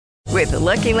With the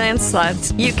Lucky Land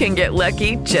Slots, you can get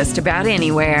lucky just about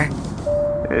anywhere.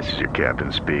 This is your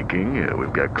captain speaking.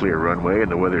 We've got clear runway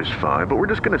and the weather's fine, but we're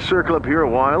just going to circle up here a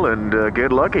while and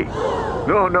get lucky.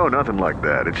 No, nothing like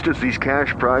that. It's just these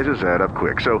cash prizes add up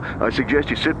quick. So I suggest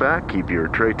you sit back, keep your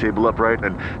tray table upright,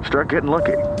 and start getting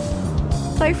lucky.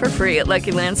 Play for free at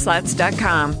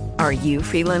LuckyLandSlots.com. Are you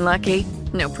feeling lucky?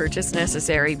 No purchase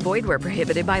necessary. Void where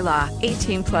prohibited by law.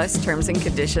 18 plus terms and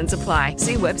conditions apply.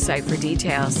 See website for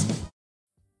details.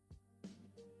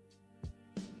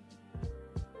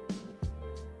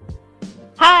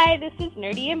 Hi, this is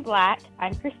Nerdy in Black.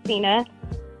 I'm Christina.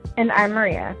 And I'm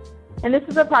Maria. And this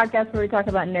is a podcast where we talk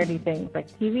about nerdy things like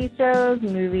TV shows,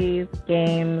 movies,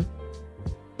 games,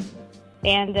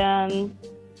 Fandom.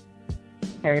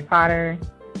 Harry Potter.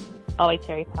 Always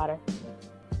Harry Potter.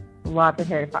 Lots of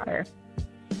Harry Potter.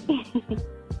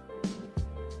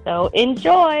 So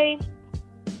enjoy.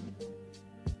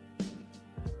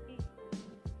 It's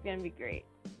going to be great.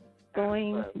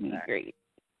 Going to be great.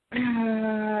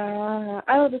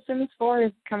 The Sims 4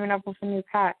 is coming up with a new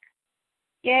pack.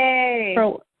 Yay!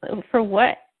 For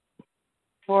what?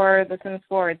 For The Sims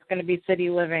 4, it's going to be city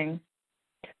living.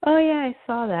 Oh, yeah, I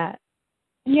saw that.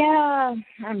 Yeah,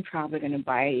 I'm probably going to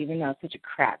buy it, even though it's such a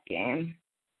crap game.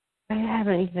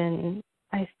 I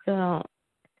still don't.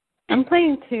 I'm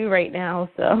playing 2 right now,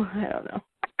 so I don't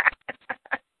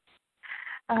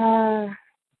know.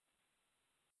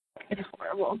 It's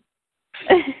horrible.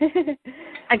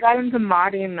 I got into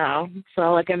modding, though,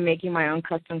 so, I'm making my own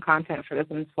custom content for The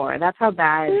Sims 4. That's how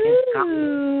bad it's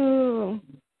gotten.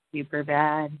 Super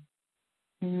bad.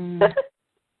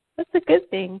 That's a good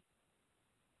thing.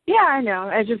 Yeah, I know.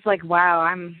 It's just wow,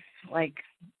 I'm, I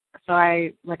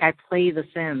play The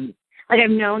Sims. I've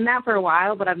known that for a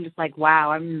while, but I'm just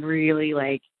wow, I'm really,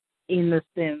 in The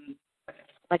Sims.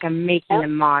 I'm making a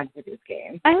mod for this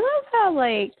game. I love how,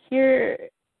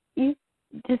 you've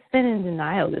just been in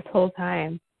denial this whole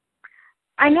time.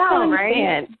 I know,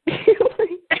 right? You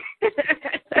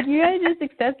gotta just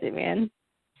accept it, man.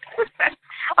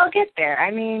 I'll get there.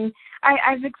 I mean,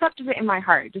 I've accepted it in my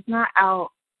heart, just not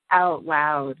out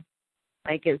loud.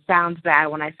 It sounds bad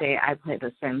when I say I play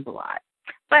The Sims a lot.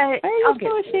 But why are you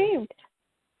so ashamed?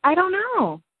 I don't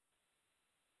know.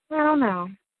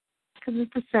 Because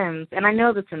it's The Sims. And I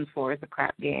know The Sims 4 is a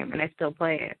crap game, and I still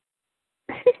play it.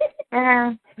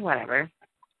 Whatever.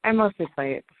 I mostly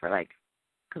play it for,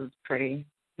 because it's pretty,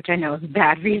 which I know is a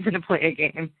bad reason to play a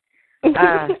game.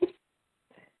 I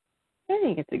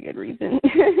think it's a good reason.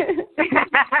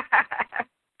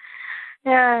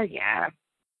 Yeah.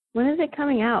 When is it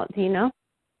coming out? Do you know?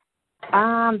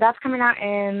 That's coming out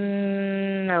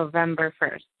in November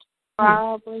 1st.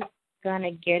 Probably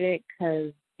gonna get it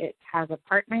because it has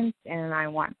apartments, and I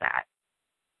want that.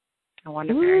 I want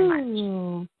it very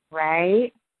much.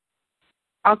 Right?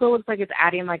 Also, looks like it's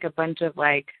adding a bunch of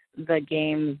the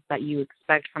games that you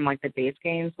expect from the base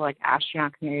games, so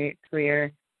astronaut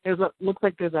career. Looks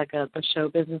like there's the show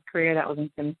business career that was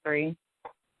in Sims 3.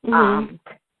 Mm-hmm.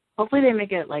 Hopefully they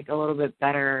make it a little bit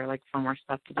better, for more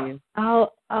stuff to do.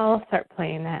 I'll start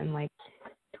playing that in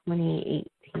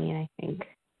 2018, I think.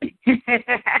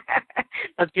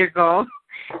 That's your goal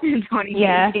in 2018.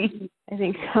 Yeah, I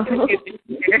think so.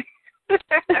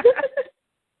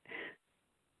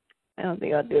 I don't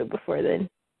think I'll do it before then.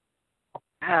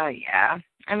 Yeah.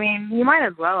 I mean, you might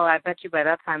as well. I bet you by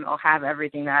that time it'll have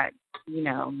everything that,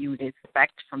 you would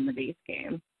expect from the base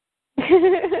game.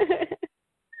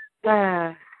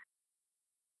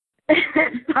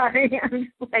 Sorry, I'm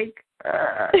just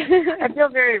I feel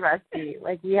very rusty.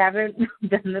 We haven't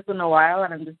done this in a while,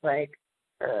 and I'm just I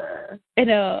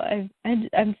know.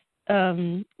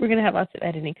 I'm. We're gonna have lots of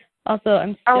editing. Also,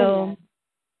 I'm still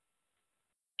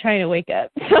trying to wake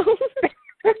up. So.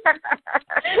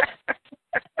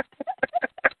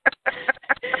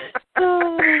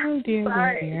 Oh dear,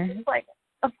 sorry. Dear.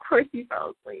 Of course you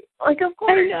fell asleep. Of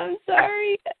course. I know. I'm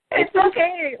sorry. It's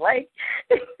okay.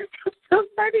 It's so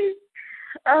funny.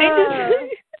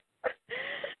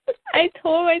 I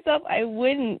told myself I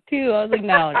wouldn't too. I was like,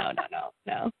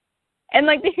 no. And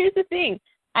here's the thing.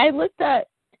 I looked up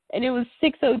and it was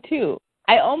 6:02.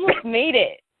 I almost made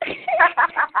it.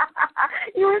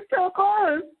 You were so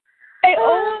close. I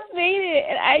almost made it,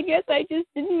 and I guess I just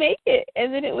didn't make it.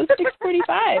 And then it was 6:45.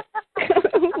 I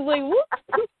was like,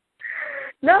 whoops.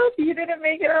 No, you didn't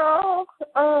make it at all.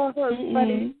 Oh, that was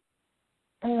funny.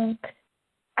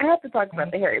 I have to talk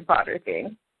about the Harry Potter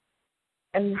thing.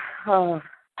 And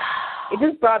it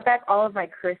just brought back all of my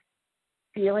Chris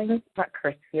feelings. Not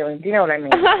Chris feelings. Do you know what I mean?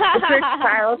 The Chris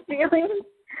Styles feelings.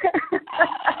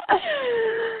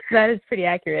 That is pretty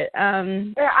accurate. I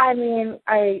mean, and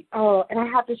I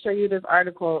have to show you this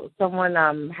article. Someone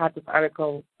had this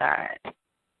article that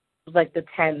was like the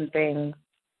 10 things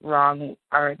wrong,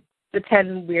 or the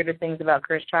 10 weirdest things about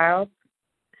Chris Child.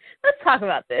 Let's talk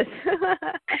about this.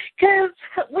 Because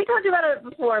we talked about it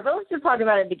before, but let's just talk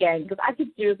about it again, because I could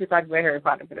seriously talk about Harry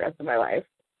Potter for the rest of my life.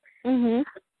 Mhm.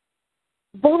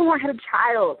 Voldemort had a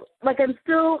child. Like, I'm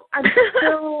still on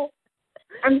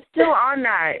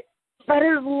that. That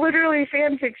is literally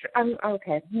fan fiction.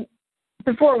 Okay.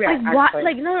 Before we like what?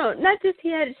 Like no, not just he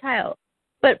had a child,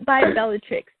 but by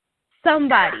Bellatrix.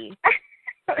 Somebody,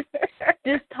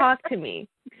 just talk to me.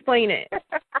 Explain it.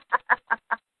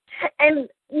 And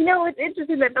you know, it's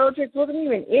interesting that Bellatrix wasn't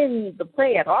even in the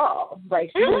play at all.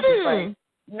 Like she was just like,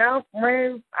 no,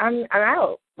 I'm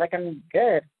out. Like I'm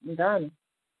good. I'm done.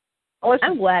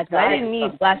 I'm glad. I didn't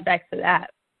need flashbacks to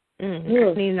that. I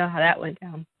didn't even know how that went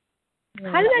down.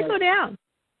 How did that go down?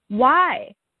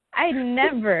 Why? I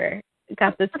never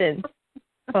got the sense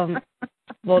from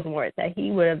Voldemort that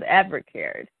he would have ever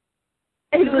cared.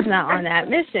 He was not on that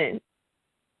mission.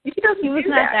 He was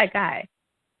not that guy.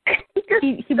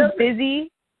 He was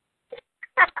busy.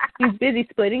 He was busy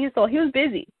splitting his soul. He was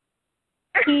busy.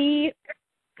 I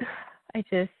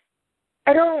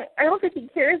don't think he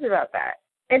cares about that.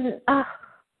 And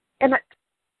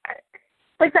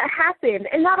like that happened.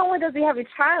 And not only does he have a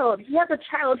child, he has a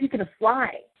child who can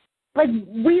fly. Like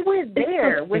we went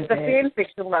there with the fan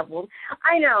fiction levels.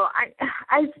 I know.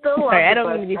 I still love. Sorry, I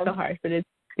don't mean to be so harsh, but it's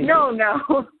no.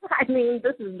 I mean,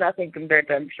 this is nothing compared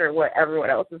to, I'm sure, what everyone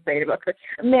else is saying about Chris.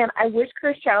 Man, I wish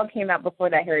Chris Child came out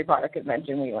before that Harry Potter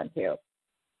convention we went to.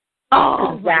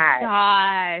 Oh my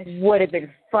gosh, would have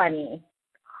been funny.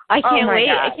 I can't wait.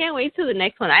 God. I can't wait till the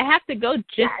next one. I have to go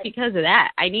just because of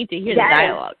that. I need to hear the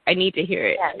dialogue. I need to hear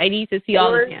it. I need to see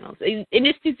all the panels. It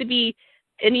needs to be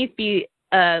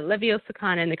Leviosa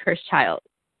and the Cursed Child.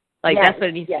 Like that's what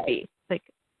it needs to be. Like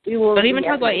don't even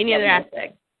talk about any other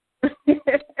aspect.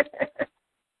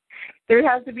 There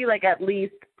has to be like at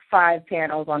least 5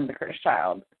 panels on the Cursed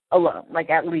Child alone. Like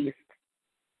at least.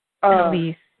 At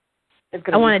least.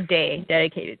 I want a day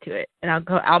dedicated to it, and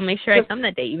I'll make sure I come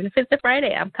that day, even if it's a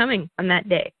Friday. I'm coming on that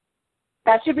day.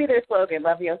 That should be their slogan,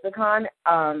 LeviosaCon,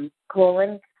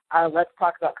 let's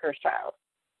talk about Cursed Child.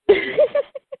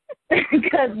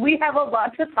 Because we have a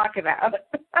lot to talk about.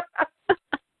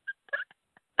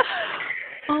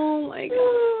 Oh my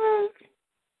god.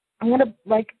 I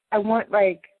want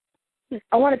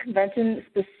a convention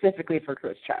specifically for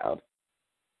Cursed Child.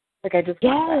 Like I just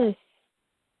want that.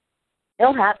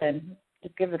 It'll happen.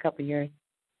 Just give it a couple years.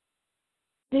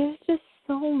 There's just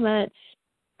so much.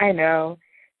 I know.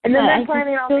 And then they're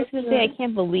planning all this. I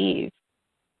can't believe.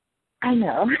 I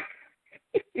know.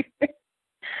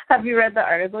 Have you read the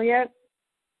article yet?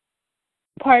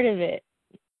 Part of it.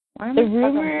 The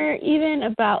rumor, even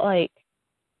about like,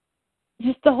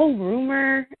 just the whole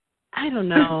rumor. I don't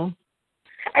know.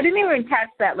 I didn't even catch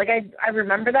that. Like I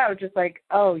remember that. I was just like,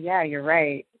 oh yeah, you're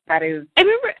right. That is. I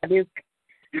remember.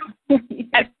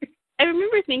 I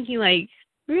remember thinking, like,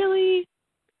 really?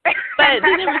 But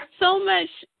then there was so much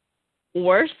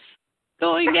worse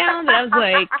going down that I was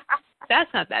like, that's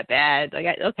not that bad. Like,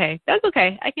 that's okay.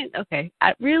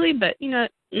 Really? But, you know,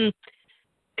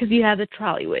 because you have the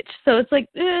trolley witch. So it's like,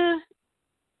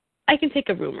 I can take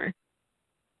a rumor.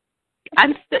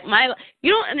 You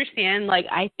don't understand, like,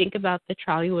 I think about the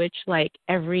trolley witch, like,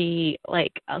 every,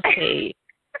 like, I'll say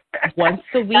once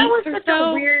a week or so. That was such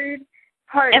a weird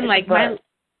part. And like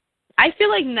I feel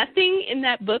like nothing in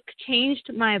that book changed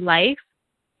my life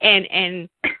and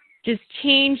just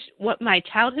changed what my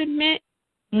childhood meant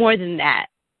more than that.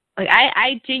 Like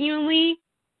I genuinely,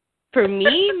 for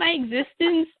me, my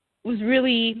existence was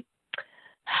really,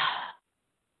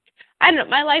 I don't know,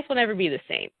 my life will never be the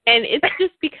same. And it's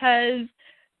just because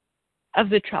of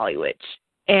the trolley witch.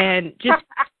 And just,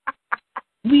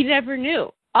 we never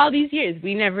knew. All these years,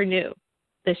 we never knew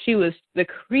that she was the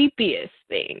creepiest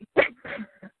thing.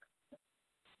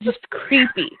 Just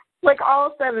creepy. Like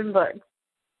all 7 books.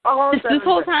 This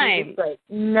whole time. Like,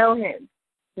 no hints.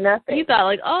 Nothing. You thought,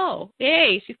 like, oh,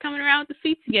 hey, she's coming around with the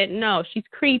sweets again. No, she's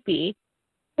creepy.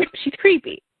 She's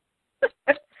creepy.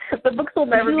 The books will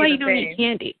never be the same. Why you don't eat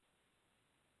candy.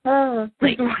 Oh,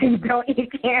 like, why you don't eat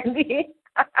candy?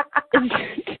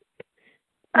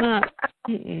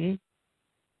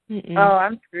 Oh,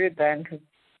 I'm screwed then, because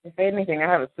if anything, I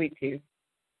have a sweet tooth.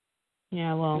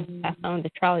 Yeah, well, I found the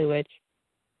trolley witch.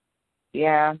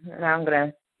 Yeah, now I'm going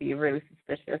to be really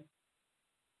suspicious.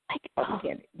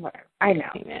 Candy. Whatever. I know.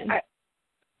 Man.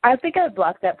 I think I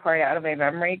blocked that part out of my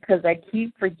memory because I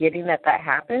keep forgetting that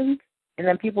happened. And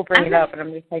then people bring it up, and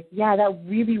I'm just like, yeah, that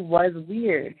really was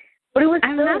weird. But it was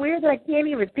so weird that I can't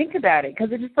even think about it,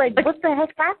 because it's just like, what the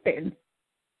heck happened?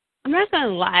 I'm not going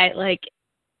to lie. Like,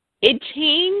 it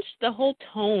changed the whole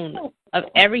tone of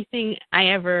everything I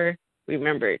ever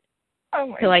remembered. Oh,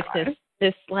 my to, like, God.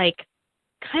 this, like,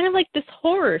 kind of like this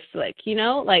horror flick, you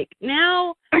know? Like,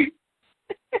 now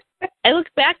I look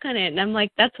back on it, and I'm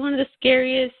like, that's one of the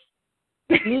scariest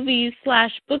movies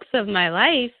 / books of my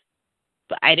life.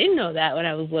 But I didn't know that when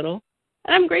I was little.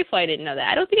 And I'm grateful I didn't know that.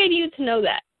 I don't think I needed to know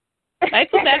that. But I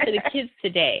feel bad for the kids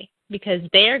today because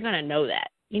they're going to know that,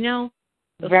 you know?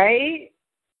 Right?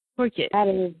 Poor kids. That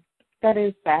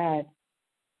is sad.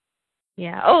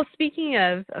 Yeah. Oh, speaking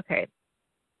of, okay.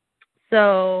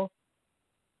 So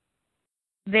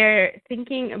they're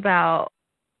thinking about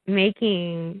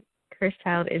making Cursed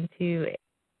Child into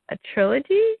a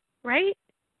trilogy, right?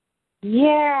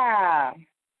 Yeah.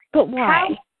 But why?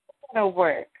 How's it going to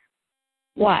work?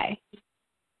 Why?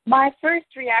 My first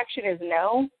reaction is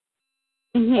no.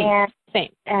 Mm-hmm. And same.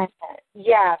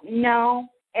 Yeah, no.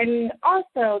 And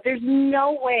also, there's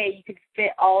no way you could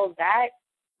fit all of that.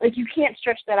 Like, you can't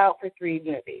stretch that out for 3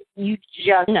 movies. You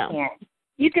just can't.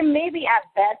 You can maybe at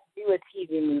best do a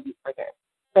TV movie for this,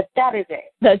 but that is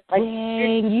it.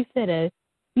 Dang, you said a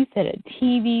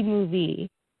TV movie.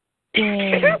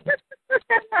 Dang.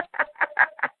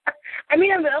 I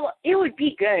mean, it would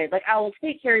be good. Like, I will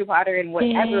take Harry Potter and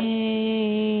whatever.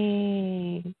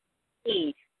 Dang.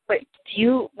 But do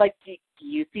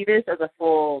you see this as a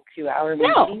full 2-hour movie?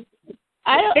 No,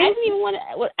 I don't even want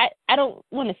to. I don't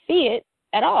want to see it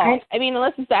at all. I mean,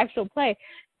 unless it's the actual play.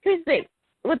 Here's the thing: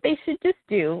 what they should just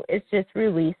do is just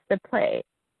release the play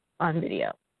on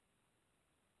video.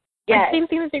 Yeah, like, same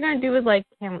thing that they're gonna do with like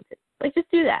Hamilton. Like, just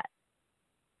do that.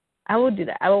 I will do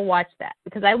that. I will watch that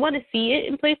because I want to see it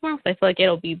in play form because I feel like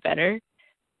it'll be better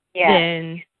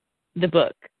than the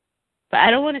book. But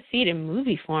I don't want to see it in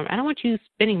movie form. I don't want you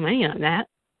spending money on that.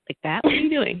 Like that? What are you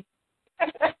doing?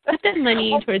 Put that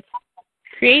money towards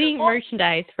creating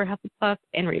merchandise for Hufflepuff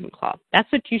and Ravenclaw. That's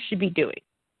what you should be doing.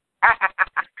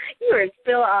 You are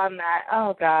still on that.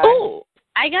 Oh, God. Oh,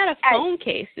 I got a phone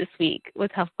case this week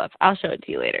with Hufflepuff. I'll show it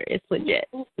to you later. It's legit.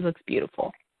 It looks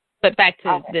beautiful. But back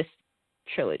to this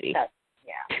trilogy.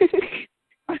 Yeah.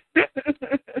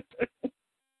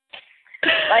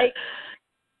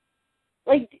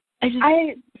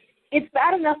 It's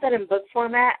bad enough that in book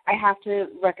format I have to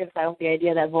reconcile with the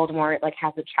idea that Voldemort like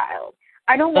has a child.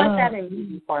 I don't want that in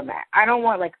movie format. I don't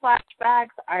want like flashbacks.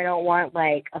 I don't want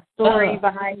like a story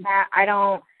behind that. I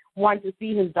don't want to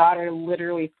see his daughter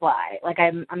literally fly. Like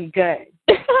I'm good.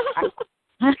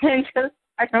 I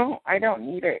don't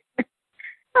need it.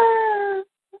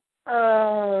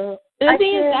 The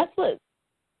thing is,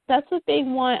 that's what they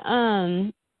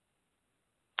want.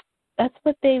 That's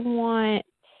what they want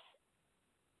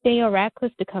Daniel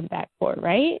Radcliffe to come back for,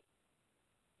 right?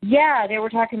 Yeah, they were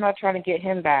talking about trying to get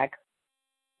him back.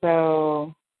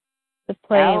 So to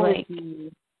play like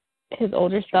his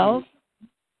older self.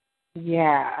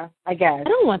 Yeah, I guess. I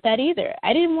don't want that either.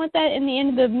 I didn't want that in the end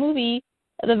of the movie,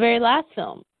 the very last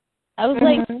film. I was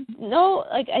like, no,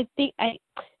 like I think I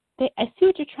see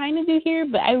what you're trying to do here,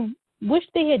 but I wish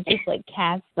they had just like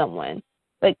cast someone,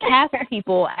 like cast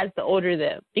people as the older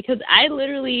them, because I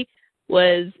literally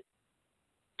was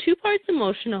 2 parts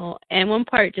emotional and 1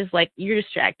 part just like, you're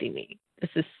distracting me. This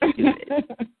is stupid.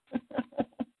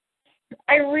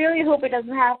 I really hope it doesn't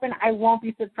happen. I won't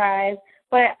be surprised,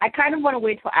 but I kind of want to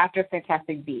wait till after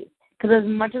Fantastic Beasts, because as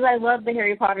much as I love the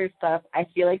Harry Potter stuff, I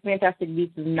feel like Fantastic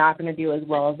Beasts is not going to do as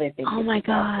well as they think. Oh my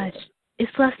gosh.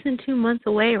 It's less than 2 months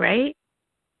away, right?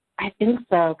 I think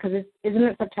so, because isn't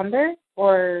it September,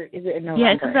 or is it in November?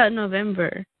 Yeah, it comes out in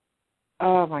November.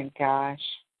 Oh my gosh.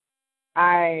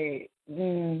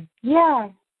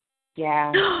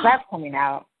 Yeah, that's coming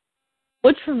out.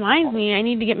 Which reminds me, I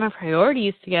need to get my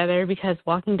priorities together because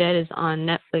Walking Dead is on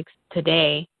Netflix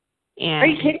today. And are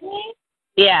you kidding me?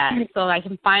 Yeah, so I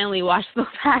can finally watch the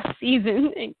last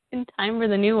season in time for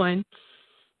the new one.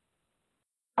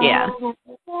 Yeah. Oh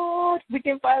my God, we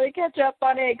can finally catch up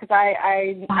on it because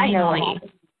I know what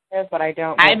happens, but I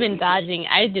don't. I've been dodging.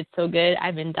 I did so good.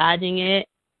 I've been dodging it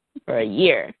for a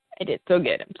year. I did so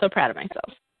good. I'm so proud of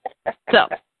myself. So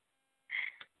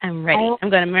I'm ready. I'm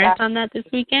going to marathon that this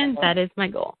weekend. That is my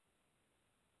goal.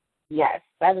 Yes,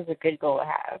 that is a good goal to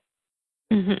have.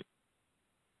 Mm-hmm.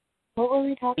 What were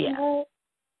we talking about?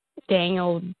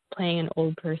 Daniel playing an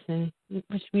old person,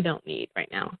 which we don't need right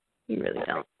now. We really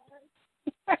don't.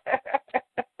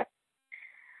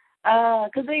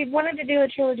 Because they wanted to do a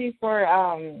trilogy for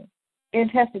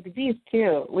Fantastic Beasts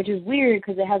too, which is weird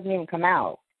because it hasn't even come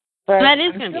out. But that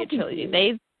is going to be a trilogy.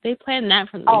 They planned that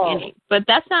from the beginning. But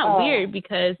that's not weird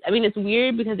because, I mean, it's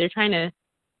weird because they're trying to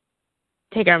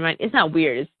take our money. It's not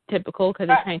weird. It's typical because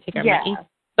they're trying to take our money.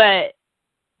 But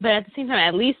at the same time,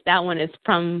 at least that one is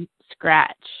from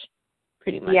scratch,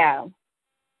 pretty much. Yeah.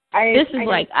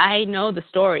 I know the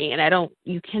story, and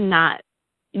you cannot.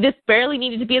 This barely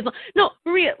needed to be as long. No,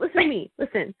 Maria, listen to me.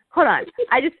 Listen, hold on.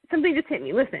 Something just hit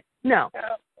me. Listen, no.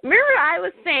 Remember I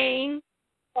was saying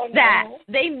that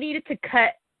they needed to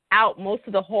cut out most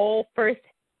of the whole first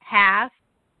half?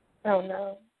 Oh,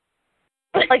 no.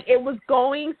 Like, it was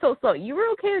going so slow. You were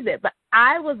okay with it, but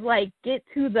I was like, get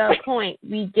to the point.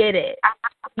 We get it.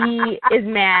 He is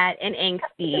mad and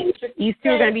angsty. These two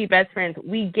are going to be best friends.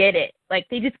 We get it. Like,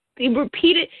 they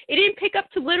repeated. It didn't pick up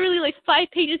to literally, like,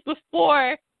 5 pages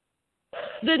before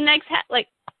the next like,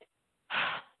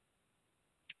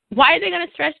 why are they going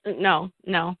to stretch? No.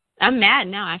 I'm mad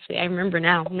now, actually. I remember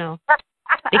now. No.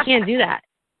 They can't do that.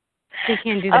 They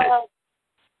can't do that.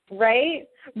 Right?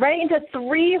 Right into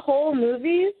 3 whole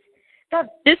movies?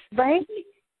 This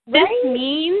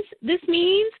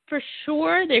means for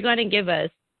sure they're going to give us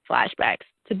flashbacks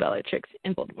to Bellatrix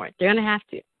and Voldemort. They're going to have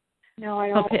to. No, I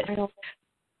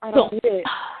don't need it.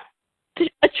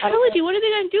 A trilogy, what are they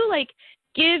going to do? Like,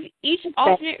 give each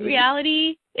alternate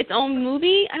reality its own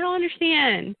movie? I don't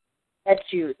understand. That's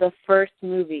the first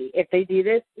movie. If they do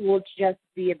this, it will just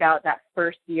be about that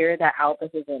first year that Albus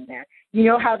is in there. You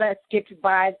know how that skipped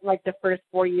by, like, the first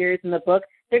 4 years in the book?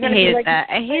 I hated that.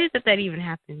 I hated that even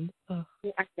happened. Ugh.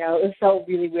 I know. It felt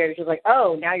really weird. It was like,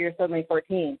 oh, now you're suddenly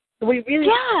 14. So we really...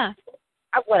 Yeah.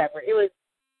 Whatever. It was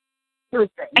great.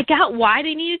 I got why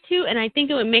they needed to, and I think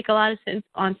it would make a lot of sense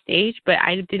on stage, but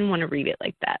I didn't want to read it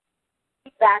like that.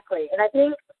 Exactly. And I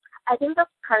think that's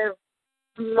kind of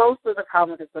most of the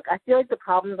problem with this book. I feel like the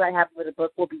problems I have with the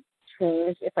book will be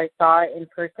changed if I saw it in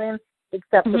person,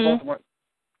 except the Voldemort.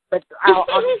 But I'll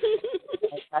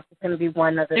that's going to be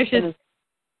one of the things.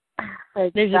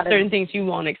 There's just certain things you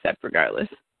won't accept regardless.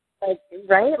 Like,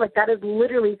 right? Like, that is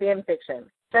literally fan fiction.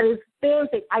 That is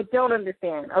fanfic. I don't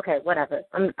understand. Okay, whatever.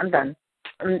 I'm done.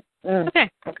 Okay.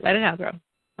 Let it out, girl.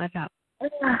 Let it out.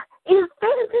 It is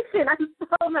fan fiction. I'm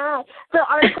so mad. The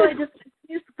article I just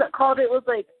called it was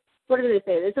like, what did they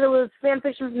say? They said it was fan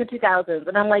fiction from the 2000s.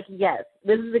 And I'm like, yes,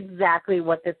 this is exactly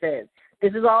what this is.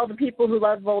 This is all the people who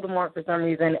love Voldemort for some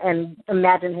reason and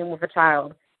imagine him with a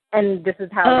child. And this is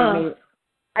how they made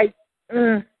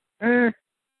it.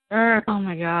 Oh,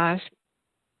 my gosh.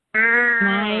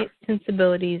 My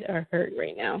sensibilities are hurt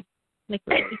right now. Like,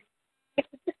 really.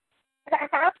 That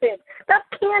happened. That's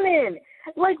canon.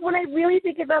 Like, when I really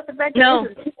think about the fact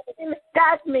that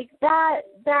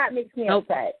that makes me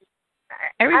upset.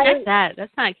 I reject that.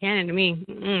 That's not canon to me.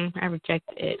 I reject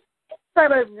it.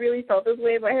 Time I really felt this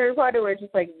way about Harry Potter, where it's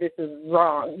just like, this is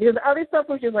wrong. Because the other stuff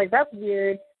was just like, that's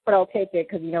weird, but I'll take it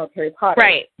because, it's Harry Potter.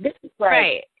 Right. This is like,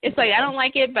 right. It's like, I don't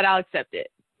like it, but I'll accept it.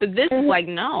 But this is like,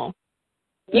 no.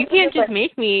 You can't just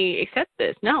make me accept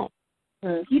this. No.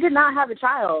 He did not have a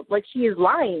child. Like, she is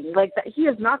lying. Like, he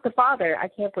is not the father. I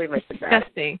can't believe I said that.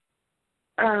 Disgusting.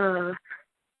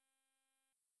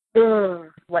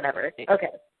 Whatever. Okay.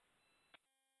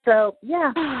 So,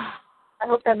 yeah. I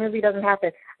hope that movie doesn't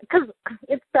happen. Because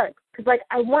it sucks. Because, like,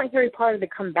 I want Harry Potter to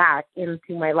come back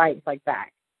into my life like that.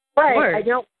 But I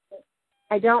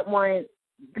don't want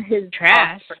his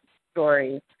trash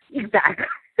story. Exactly.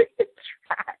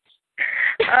 Trash.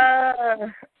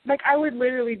 Like, I would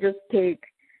literally just take...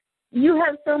 You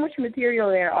have so much material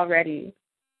there already.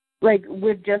 Like,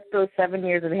 with just those 7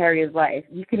 years of Harry's life.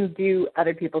 You can do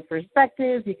other people's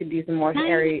perspectives. You can do some more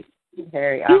Harry. You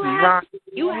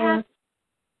have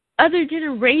other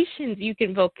generations you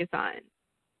can focus on.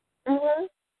 Mm-hmm.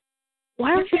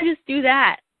 Why don't you just do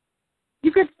that?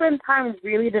 You could spend time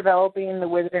really developing the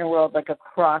Wizarding world, like,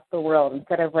 across the world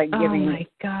instead of, like, giving... Oh, my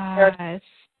gosh.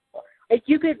 Like,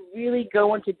 you could really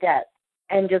go into depth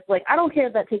and just, like, I don't care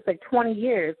if that takes, like, 20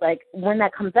 years. Like, when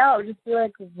that comes out, just be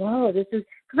like, whoa, this is...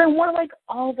 Because I want, like,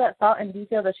 all that thought and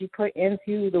detail that she put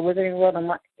into the Wizarding world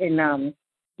in the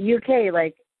UK,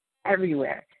 like,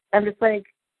 everywhere. I'm just like,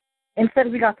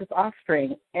 instead we got this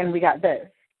offspring, and we got this.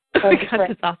 So we got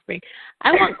this offspring.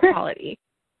 I want quality.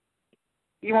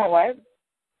 You want what?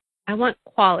 I want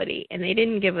quality, and they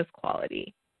didn't give us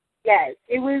quality. Yes,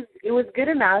 it was good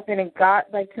enough, and it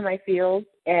got, like, to my feels,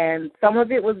 and some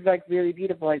of it was, like, really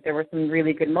beautiful. Like, there were some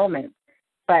really good moments.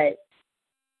 But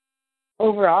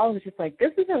overall, it was just like,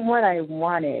 this isn't what I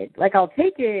wanted. Like, I'll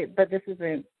take it, but this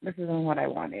isn't what I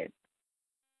wanted.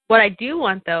 What I do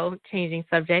want, though, changing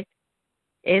subject,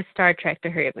 is Star Trek to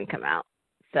hurry up and come out.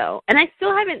 So, and I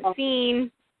still haven't seen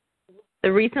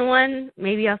The recent one,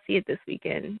 maybe I'll see it this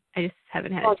weekend. I just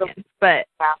haven't had a chance. But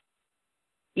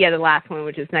yeah, the last one,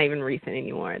 which is not even recent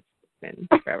anymore. It's been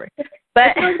forever.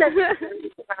 But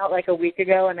it came out like a week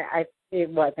ago, and it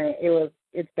wasn't.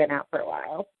 It's been out for a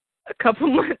while. A couple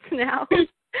months now.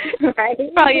 Right?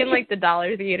 Probably in like the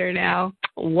Dollar Theater now.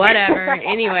 Whatever.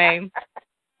 Anyway,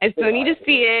 I still need to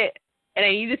see it, and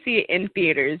I need to see it in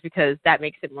theaters because that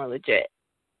makes it more legit.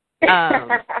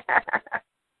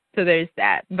 So there's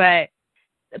that. But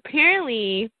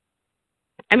apparently,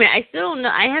 I mean, I still don't know.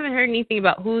 I haven't heard anything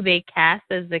about who they cast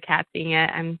as the captain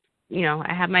yet.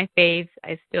 I have my faves.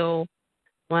 I still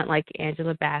want like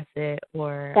Angela Bassett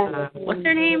or what's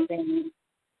her name?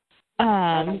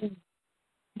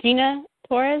 Gina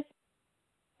Torres.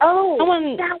 Oh,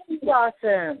 that would be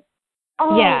awesome.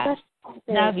 Oh, yeah, that's awesome.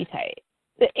 That would be tight.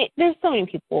 There's so many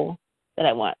people that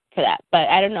I want for that, but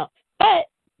I don't know. But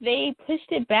they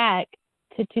pushed it back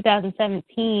to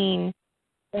 2017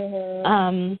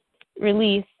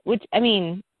 release, which to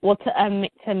May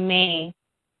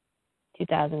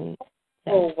 2017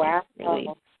 Oh, wow. release.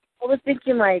 I was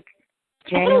thinking like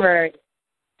January.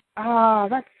 Oh,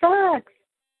 that sucks.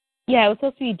 Yeah, it was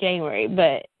supposed to be January,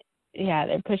 but yeah,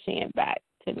 they're pushing it back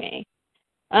to May.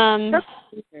 But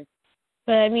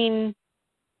I mean,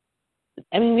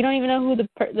 we don't even know who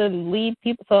the lead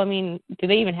people. So I mean, do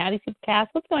they even have these people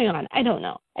cast? What's going on? I don't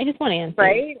know. I just want answers.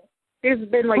 Right? There's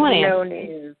been like no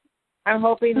news. I'm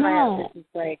hoping that this is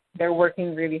like they're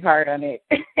working really hard on it,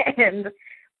 and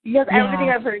because everything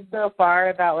I've heard so far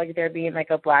about like there being like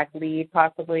a black lead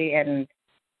possibly, and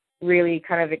really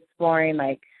kind of exploring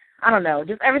like I don't know,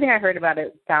 just everything I heard about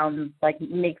it sounds like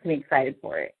makes me excited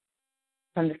for it.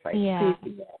 So I'm just like, please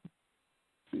be good.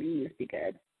 Please be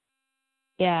good.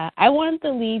 Yeah, I want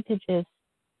the lead to just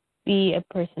be a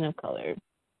person of color.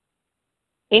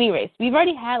 Anyways, we've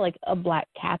already had like a black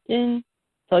captain,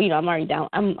 so I'm already down.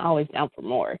 I'm always down for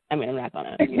more. I mean, I'm not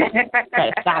gonna try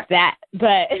to stop that,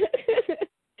 but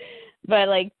but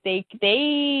like they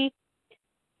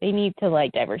need to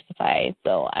like diversify.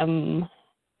 So I'm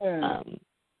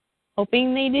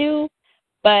hoping they do,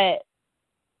 but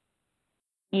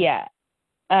yeah.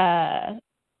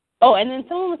 And then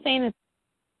someone was saying that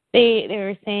they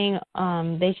were saying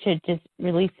they should just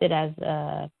release it as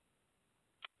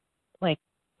like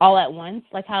all at once,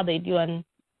 like how they do on,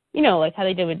 like how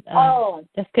they did with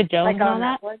Jessica Jones like and all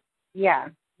that. Netflix? Yeah.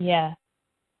 Yeah.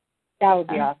 That would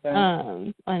be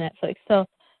awesome. On Netflix. So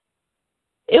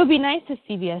it would be nice if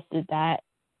CBS did that,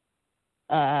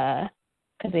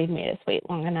 because they've made us wait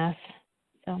long enough.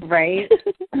 So. Right.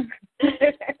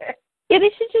 Yeah,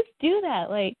 they should just do that.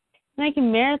 Like, and I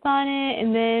can marathon it,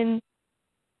 and then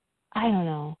I don't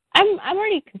know. I'm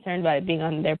already concerned about it being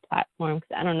on their platform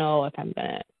because I don't know if I'm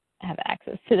gonna have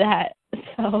access to that.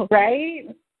 So right,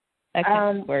 that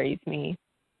kind of worries me.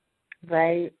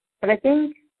 Right, but I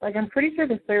think I'm pretty sure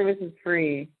the service is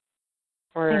free.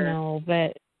 I know,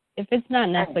 but if it's not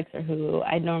Netflix or Hulu,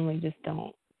 I normally just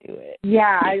don't do it.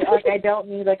 Yeah, I don't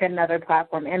need another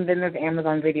platform. And then there's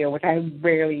Amazon Video, which I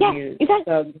rarely use.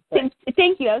 Exactly. So,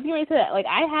 thank you. I was going to say that.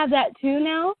 I have that too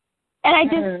now, and I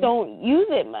just don't use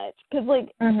it much because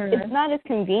it's not as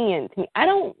convenient to me. I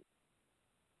don't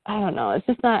know. It's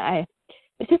just not.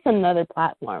 It's just another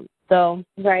platform. So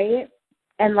right,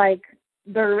 and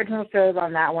the original shows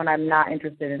on that one, I'm not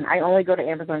interested in. I only go to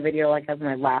Amazon Video as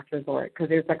my last resort because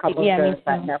there's a couple of shows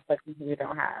that Netflix and Hulu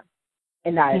don't have,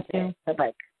 and that is it. So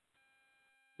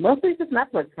mostly it's just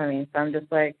Netflix for me. So I'm just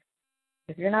if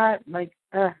you're not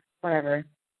whatever.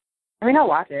 I mean, I'll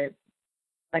watch it.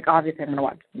 Obviously I'm gonna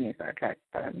watch the new Star Trek,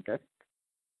 but I'm just.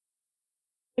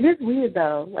 It is weird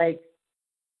though,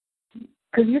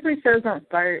 because usually shows don't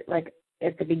start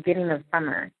at the beginning of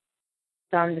summer.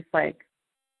 So I'm just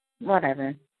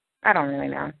whatever. I don't really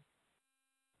know.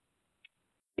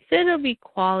 They said it'll be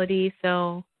quality,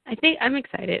 so I think I'm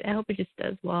excited. I hope it just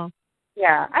does well.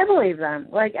 Yeah, I believe them.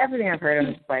 Everything I've heard,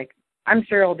 I'm just I'm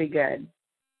sure it'll be good.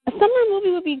 A summer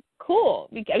movie would be cool.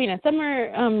 I mean, a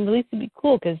summer release would be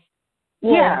cool because,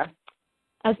 yeah.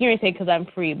 I was going to say because I'm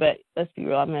free, but let's be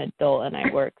real, I'm an adult and I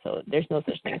work, so there's no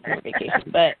such thing as summer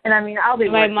vacation. But and I mean, I'll be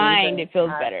in working, my mind, it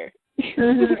feels better.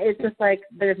 It's just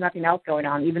there's nothing else going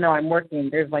on. Even though I'm working,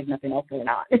 there's nothing else going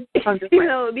on. I'm just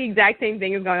the exact same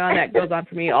thing is going on that goes on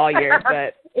for me all year,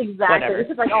 but exactly. Whatever. It's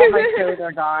just all my shows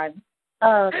are gone.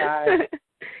 Oh, God.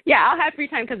 Yeah, I'll have free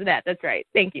time because of that. That's right.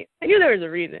 Thank you. I knew there was a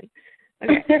reason.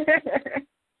 Okay.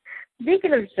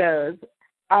 Speaking of shows,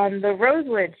 the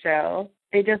Rosewood show,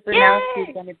 they just announced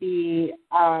he's going to be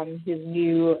his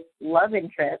new love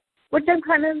interest, which I'm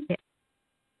kind of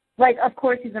of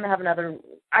course he's going to have another.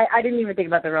 I didn't even think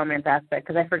about the romance aspect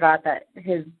because I forgot that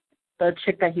his the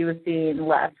chick that he was seeing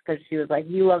left because she was like,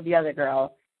 you love the other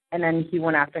girl. And then he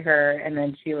went after her, and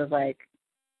then she was like,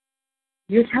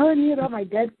 you're telling me about my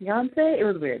dead fiance? It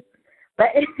was weird. But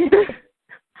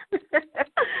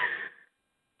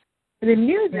the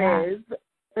news is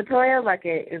Latoya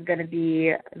Luckett is going to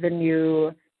be the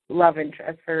new love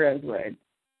interest for Rosewood.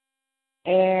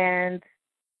 And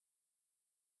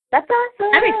that's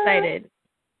awesome. I'm excited.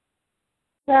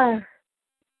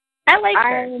 I like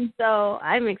her, so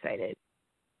I'm excited.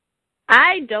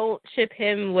 I don't ship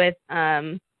him with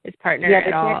his partner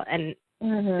at all, and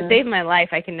to save my life,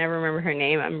 I can never remember her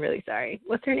name. I'm really sorry.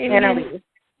 What's her name again?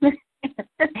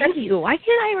 Thank you. Why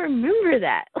can't I remember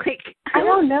that? Like, I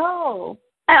don't know.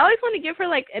 I always want to give her,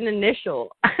 like, an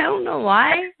initial. I don't know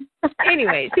why.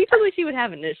 Anyway, she told me she would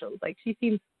have initials. Like, she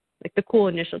seems like the cool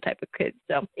initial type of kid.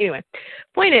 So, anyway,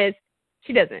 point is,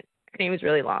 she doesn't. Her name is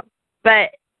really long.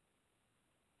 But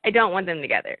I don't want them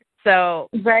together. So.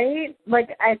 Right?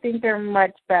 Like, I think they're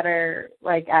much better,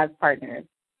 like, as partners.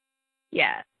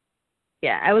 Yeah.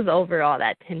 Yeah, I was over all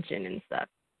that tension and stuff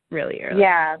really early.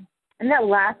 Yeah. And that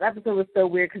last episode was so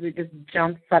weird because it just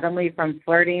jumped suddenly from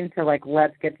flirting to, like,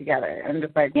 let's get together. I'm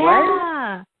just like,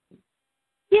 what?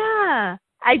 Yeah.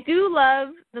 I do love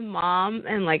the mom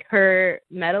and, like, her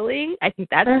meddling. I think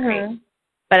that's great.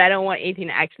 But I don't want anything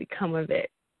to actually come of it.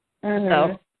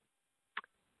 So,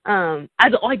 I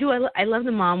love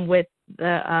the mom with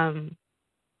the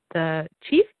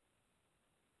chief.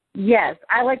 Yes,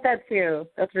 I like that too.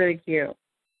 That's really cute.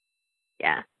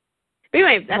 Yeah. But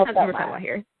anyway, that's not what we're talking about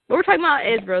here. What we're talking about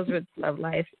is Rosewood's love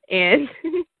life, and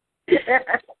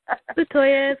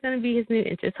Latoya is going to be his new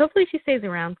interest. Hopefully she stays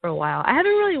around for a while. I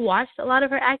haven't really watched a lot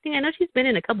of her acting. I know she's been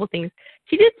in a couple things.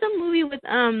 She did some movie with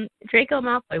Draco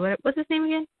Malfoy. What's his name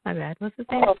again? My bad. What's his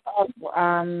name?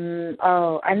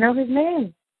 I know his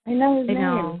name. I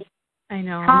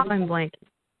know. I'm blanking.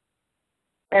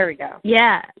 There we go.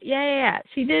 Yeah.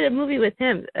 She did a movie with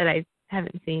him that I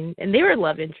haven't seen, and they were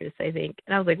love interests, I think.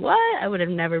 And I was like, what? I would have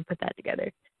never put that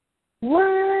together.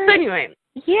 What? So anyway,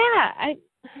 yeah, I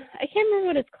can't remember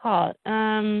what it's called.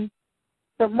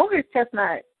 So Morris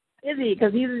Chestnut, is he?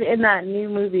 Because he's in that new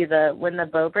movie, When the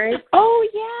Bow Breaks. Oh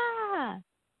yeah.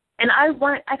 And I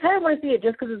kind of want to see it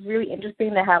just because it's really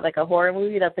interesting to have like a horror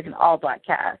movie that's like an all black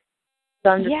cast. So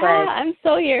I'm just I'm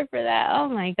so here for that. Oh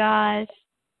my gosh.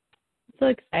 So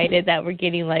excited that we're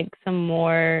getting like some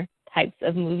more types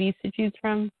of movies to choose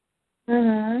from.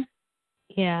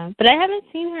 Yeah, but I haven't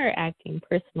seen her acting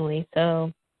personally,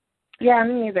 so. Yeah,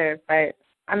 me neither, but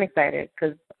I'm excited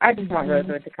because I just want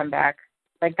Rosewood to come back.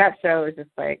 Like, that show is just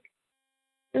like,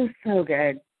 it was so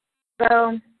good.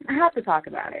 So I have to talk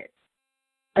about it.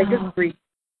 Like, just brief.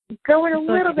 Going a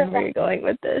little bit. Where you're going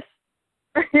with this?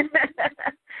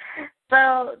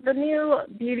 So the new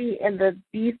Beauty and the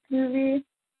Beast movie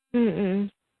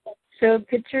showed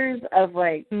pictures of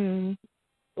like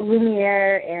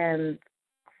Lumiere and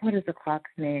what is the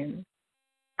clock's name?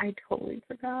 I totally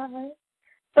forgot.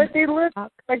 But they look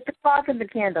like the clock and the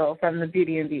candle from the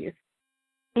Beauty and Beast.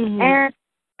 And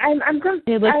I'm going.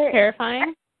 It looks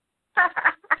terrifying.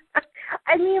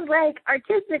 I mean, like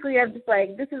artistically, I'm just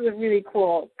like, this is a really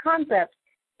cool concept.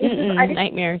 It's just,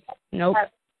 nightmares. Nope.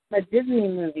 A Disney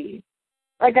movie.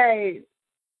 Terrifying.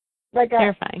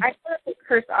 I feel like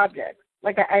cursed objects.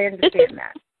 Like I understand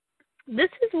that.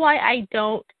 This is why I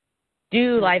don't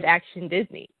do live action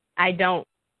Disney. I don't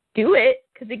do it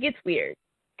because it gets weird.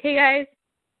 Okay, guys.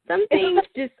 Some things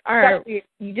just are.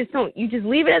 You just don't. You just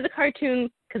leave it as a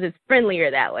cartoon because it's friendlier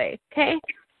that way. Okay.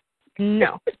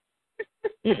 No.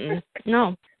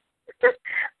 No.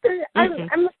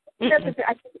 I'm looking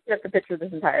at the picture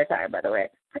this entire time, by the way.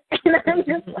 And I'm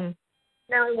just like,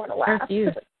 now I want to laugh.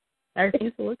 I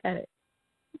refuse to look at it.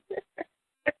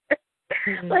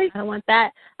 Like, I don't want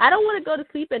that. I don't want to go to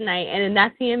sleep at night and then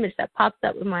that's the image that pops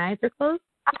up when my eyes are closed.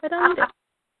 I don't need it.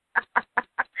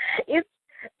 It's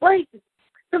like,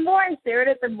 the more I stare at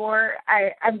it, the more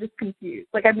I'm just confused.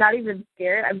 Like, I'm not even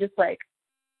scared. I'm just like,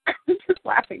 I'm just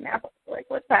laughing now. Like,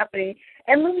 what's happening?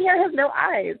 And Lumiere has no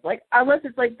eyes. Like, unless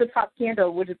it's like the top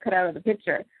candle, which is cut out of the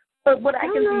picture. But what I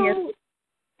can see is,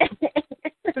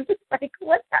 I'm just like,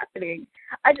 what's happening?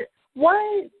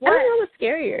 Why? I don't know what's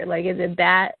scarier. Like, is it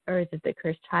that or is it the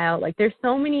cursed child? Like, there's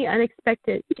so many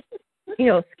unexpected,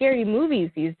 scary movies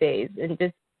these days, and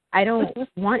just I don't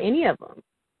want any of them.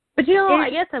 But I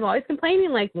guess I'm always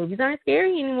complaining like movies aren't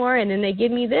scary anymore, and then they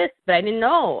give me this, but I didn't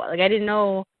know. Like, I didn't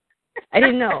know.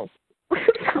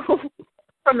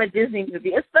 From a Disney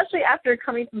movie, especially after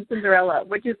coming from Cinderella,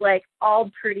 which is like all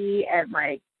pretty and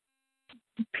like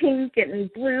pink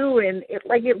and blue, and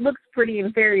it looks pretty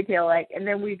and fairy tale like, and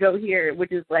then we go here,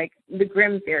 which is like the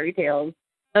grim fairy tales,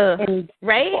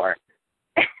 Right?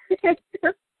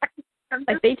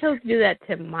 Like, they chose to do that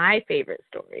to my favorite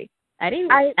story. I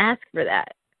didn't ask for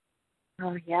that.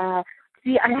 Oh, yeah.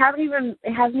 See, it hasn't even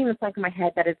sunk in my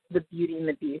head that it's the Beauty and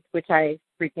the Beast, which I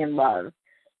freaking love.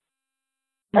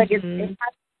 Like, it has to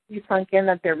be sunk in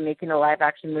that they're making a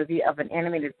live-action movie of an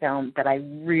animated film that I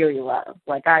really love.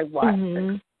 Like, I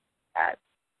watched that.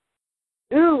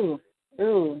 Ooh.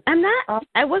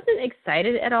 I wasn't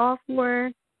excited at all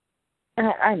for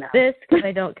I know. this, because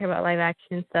I don't care about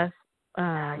live-action stuff.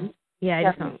 Yeah, I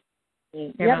just don't.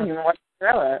 You haven't even watched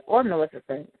Cinderella or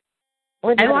Maleficent.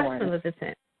 I watched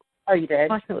Maleficent. Oh, you did? I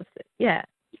watched Maleficent, yeah.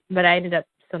 But I ended up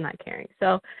still not caring.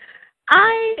 So,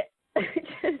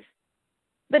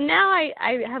 but now I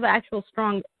have an actual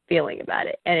strong feeling about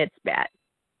it, and it's bad.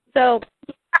 So,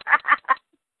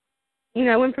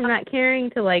 I went from not caring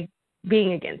to, like,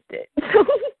 being against it.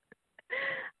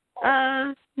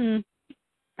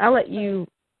 I'll let you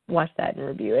watch that and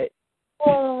review it.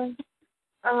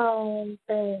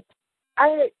 Thanks.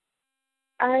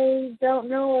 I don't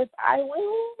know if I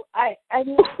will. I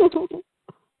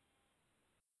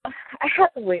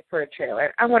have to wait for a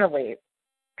trailer. I want to wait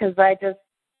because I just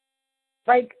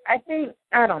I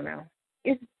don't know.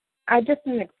 I just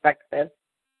didn't expect this.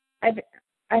 I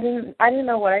didn't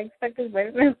know what I expected, but I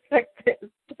didn't expect this,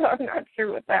 so I'm not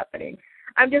sure what's happening.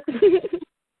 I'm just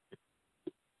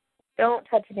don't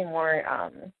touch any more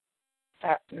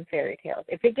fairy tales.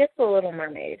 If it gets a Little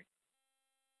Mermaid,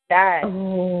 that has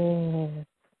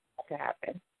to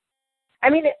happen. I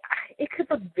mean, it could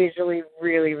look visually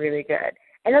really, really good,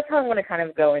 and that's how I'm going to kind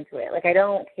of go into it. Like, I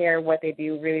don't care what they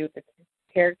do really with the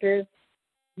characters.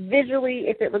 Visually,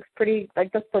 if it looks pretty,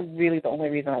 like, that's really the only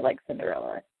reason I like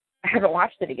Cinderella. I haven't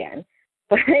watched it again,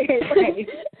 but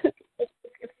it's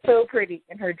so pretty,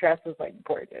 and her dress is, like,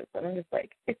 gorgeous. And I'm just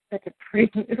like, it's such a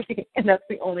pretty movie, and that's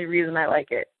the only reason I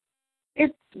like it.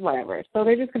 It's whatever. So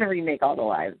they're just going to remake all the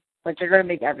lives. Like, they're going to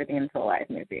make everything into a live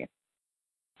movie.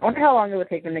 I wonder how long it would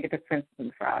take them to get to Princess and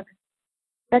the Frog.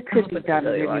 That could be done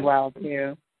really well,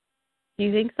 too. Do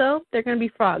you think so? They're going to be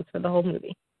frogs for the whole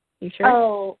movie. You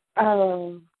sure?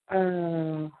 I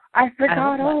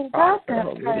forgot all about that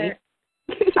part.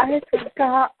 I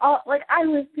forgot.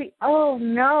 Oh,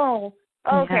 no.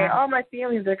 Okay, yeah. All my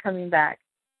feelings are coming back.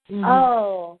 Mm-hmm.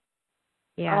 Oh.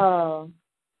 Yeah. Oh.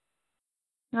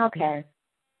 Okay.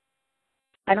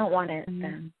 I don't want it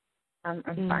then. I'm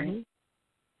fine.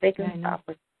 They can stop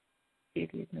with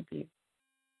Beauty and the Beast.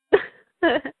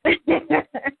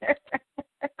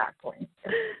 Not going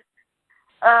to.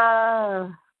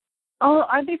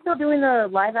 Aren't they still doing the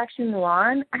live-action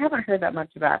Mulan? I haven't heard that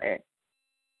much about it.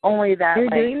 Only that they're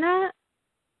doing that.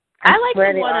 I like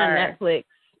the one on Netflix.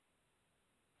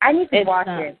 I need to watch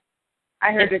it.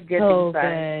 I heard it's good. So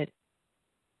good.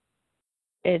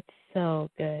 It's so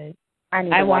good.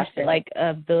 I watched it like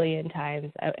a billion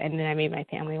times, and then I made my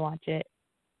family watch it.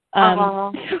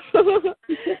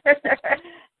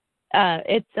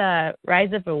 It's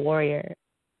Rise of a Warrior.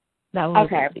 That one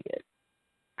was really good.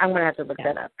 I'm going to have to look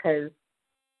that up because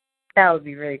that would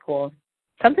be really cool.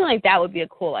 Something like that would be a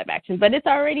cool live action, but it's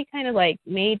already kind of like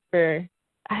made for,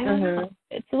 I don't know,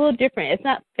 it's a little different. It's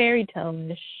not fairy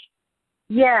tale-ish.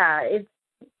 Yeah, it's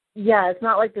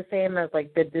not like the same as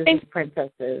like the Disney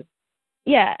princesses.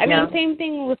 Yeah, I mean, same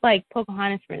thing with like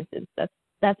Pocahontas, for instance. That's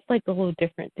like a little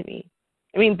different to me.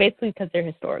 I mean, basically because they're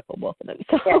historical, both of them.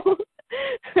 So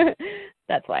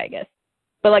that's why, I guess.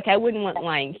 But like, I wouldn't want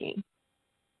Lion King.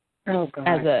 Oh, God.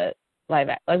 As a live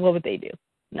act. Like, what would they do?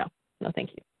 No,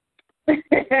 thank you.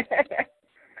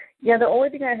 Yeah, the only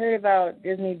thing I heard about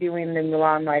Disney doing the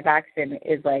Mulan live action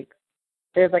is like,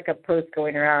 there's like a post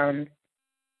going around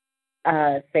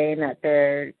saying that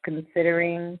they're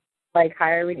considering like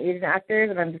hiring Asian actors,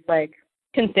 and I'm just like,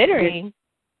 considering?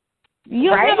 You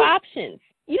don't have options.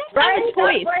 You don't have a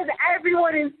choice. Why is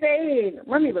everyone insane?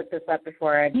 Let me look this up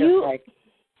before I just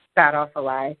spat off a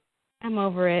lie. I'm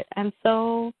over it. I'm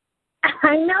so.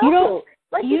 I know.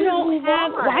 You don't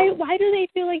have. Why do they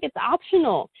feel like it's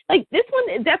optional? Like, this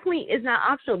one definitely is not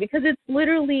optional because it's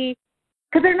literally.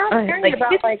 Because they're not caring like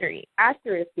about history. Like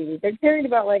accuracy. They're caring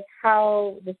about like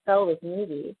how to sell this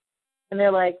movie, and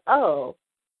they're like, oh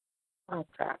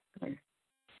crap.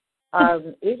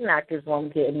 Asian actors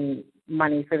won't get any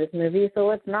money for this movie, so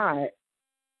let's not.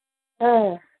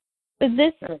 But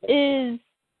this is.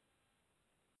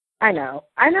 I know.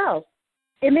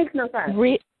 It makes no sense.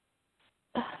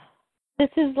 This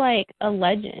is like a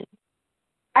legend.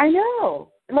 I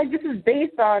know. Like, this is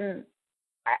based on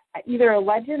either a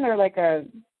legend or like I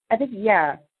think,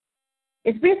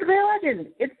 it's basically a legend.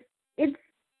 It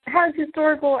has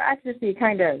historical accuracy,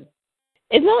 kind of.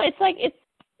 It's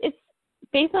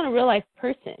based on a real life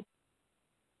person.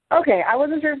 Okay, I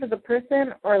wasn't sure if it's a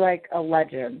person or like a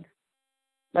legend,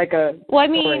 like a. Well, I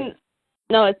story. mean,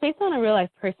 no, it's based on a real life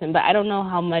person, but I don't know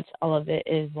how much all of it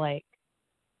is like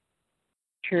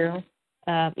True.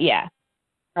 Yeah.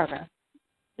 Okay.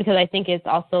 Because I think it's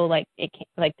also like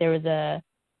there was a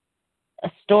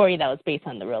story that was based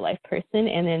on the real life person,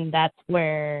 and then that's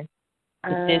where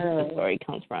the Disney story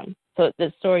comes from. So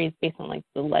the story is based on like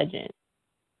the legend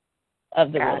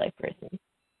of the real life person.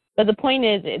 But the point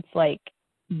is, it's like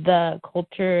the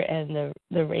culture and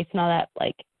the race and all that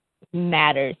like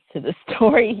matters to the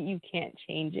story. You can't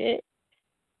change it.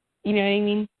 You know what I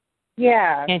mean?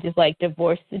 Yeah. You can't just like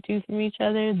divorce the two from each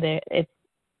other. It's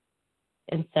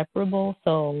inseparable,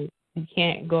 so you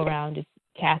can't go around just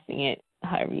casting it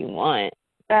however you want.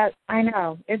 That I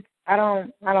know. I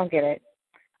don't get it.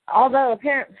 Although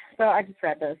so I just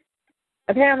read this.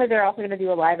 Apparently they're also going to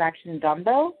do a live action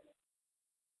Dumbo,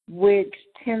 which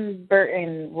Tim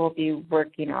Burton will be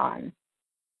working on.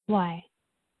 Why?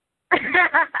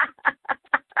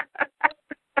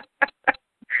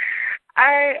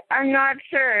 I'm not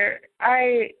sure.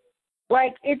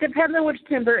 It depends on which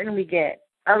Tim Burton we get.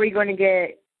 Are we going to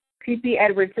get creepy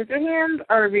Edward Scissorhands,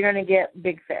 or are we going to get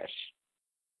Big Fish?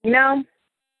 You know?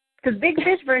 Because Big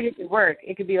Fish version could work.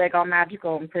 It could be like all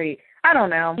magical and pretty. I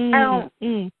don't know.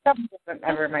 Something doesn't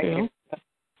ever my favorite.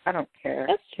 I don't care.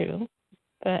 That's true.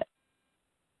 But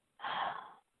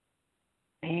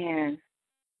man,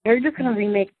 they're just going to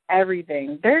remake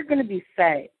everything. They're going to be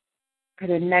set for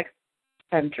the next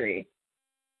century,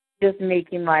 just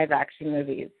making live action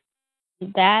movies.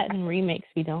 That and remakes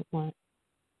we don't want.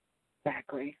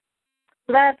 Exactly.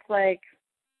 So that's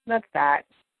that. Is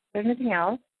there anything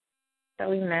else that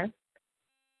we missed?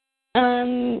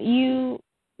 You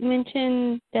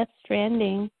mentioned Death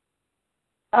Stranding.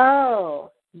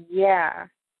 Oh, yeah.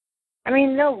 I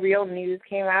mean, no real news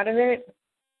came out of it.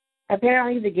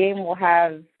 Apparently the game will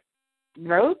have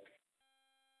ropes.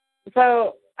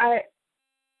 So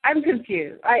I'm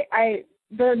confused.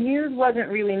 The news wasn't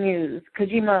really news.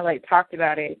 Kojima talked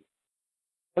about it,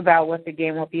 about what the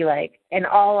game will be like, and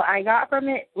all I got from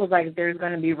it was there's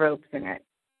going to be ropes in it.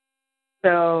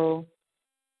 So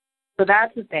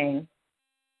that's the thing.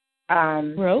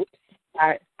 Ropes?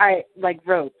 I like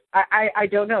ropes. I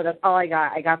don't know. That's all I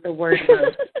got. I got the word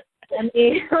ropes. I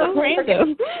mean, so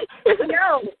random.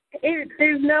 No,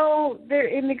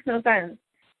 it makes no sense.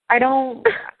 I'm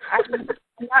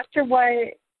not sure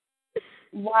why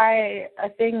a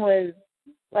thing was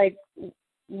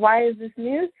why is this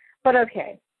news? But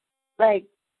okay,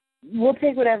 we'll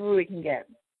take whatever we can get.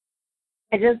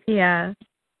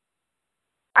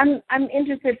 I'm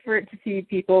interested to see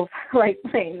people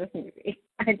playing this movie.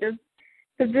 Because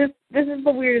this is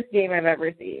the weirdest game I've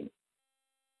ever seen.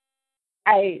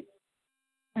 I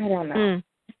don't know.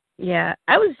 Yeah,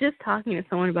 I was just talking to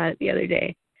someone about it the other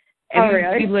day. And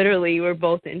really? We literally were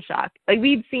both in shock.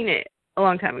 We'd seen it a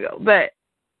long time ago, but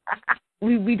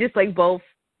we just both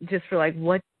just were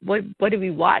what did we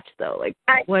watch though?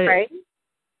 Right?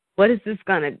 What is this?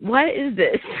 Right?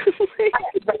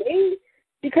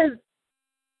 Because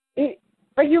it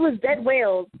was dead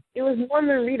whales. It was more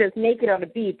margaritas naked on a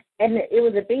beach, and it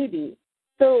was a baby.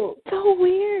 So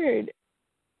weird.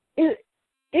 It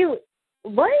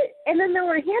what? And then there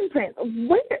were handprints.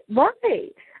 Why?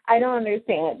 I don't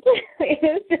understand.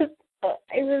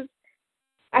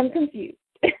 I'm confused.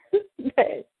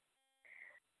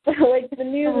 But the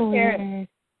news apparently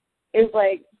is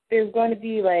there's going to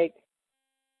be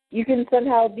you can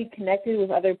somehow be connected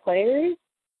with other players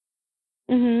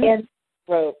and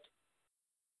ropes.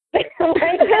 But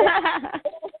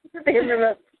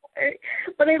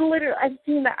I've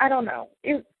seen that. I don't know.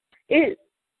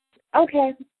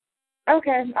 Okay.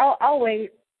 I'll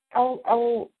wait.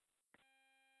 We'll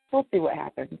see what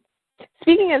happens.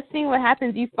 Speaking of seeing what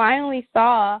happens, you finally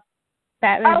saw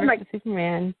Batman vs.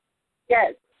 Superman.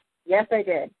 Yes, I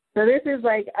did. So this is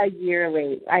a year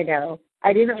late. I know.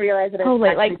 I didn't realize that.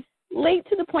 Late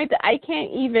to the point that I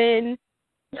can't even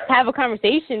have a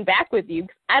conversation back with you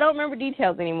because I don't remember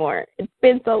details anymore. It's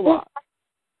been so long.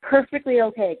 Perfectly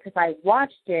okay, because I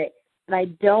watched it and I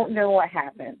don't know what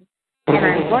happened. And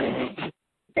I'm wondering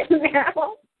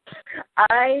now.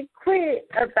 I quit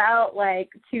about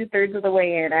 2/3 of the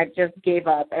way in. I just gave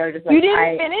up. I was just you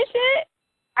didn't finish it?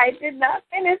 I did not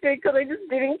finish it because I just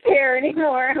didn't care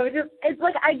anymore. It's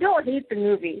I don't hate the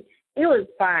movie. It was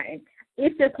fine.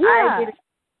 It's just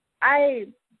I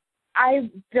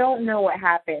don't know what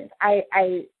happened. I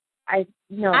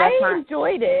no. I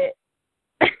enjoyed it,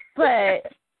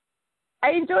 but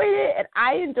I enjoyed it, and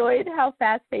I enjoyed how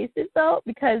fast-paced it felt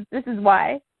because this is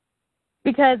why.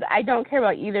 because I don't care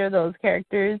about either of those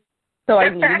characters, so I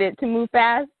needed it to move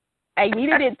fast. I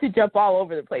needed it to jump all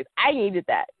over the place. I needed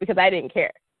that because I didn't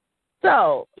care.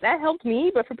 So that helped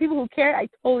me, but for people who care, I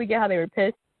totally get how they were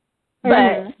pissed.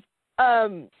 But,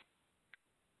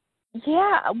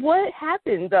 yeah, what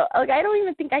happened, though? Like, I don't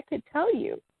even think I could tell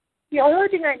you. The only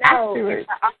thing I know Afterwards. is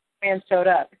that Aquaman showed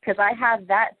up because I had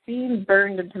that scene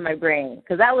burned into my brain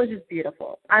because that was just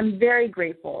beautiful. I'm very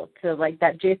grateful to, like,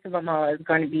 that Jason Momoa is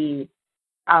going to be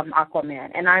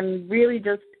Aquaman. And I'm really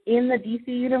just in the DC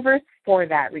universe for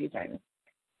that reason.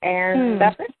 And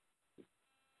that's it.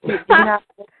 Do you not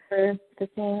remember the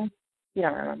scene? You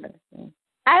don't remember the scene.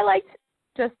 I liked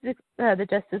the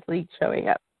Justice League showing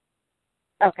up.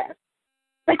 Okay.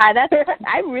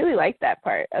 I really liked that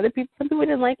part. Some people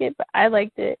didn't like it, but I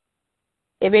liked it.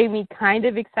 It made me kind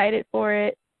of excited for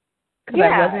it because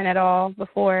I wasn't at all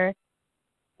before.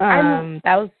 That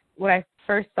was when I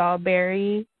first saw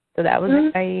Barry, so that was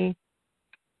exciting.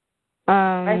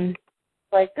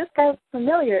 Like, this guy was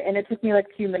familiar, and it took me like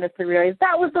 2 minutes to realize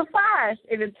that was the Flash.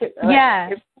 And it took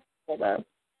it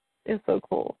was so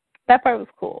cool. That part was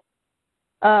cool.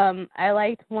 I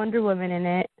liked Wonder Woman in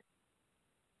it.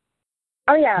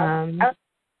 Oh yeah,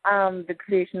 the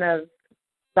creation of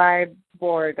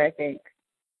Cyborg, I think,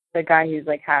 the guy who's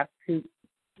like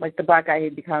the black guy who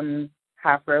becomes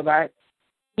half robot.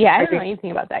 Yeah, I don't know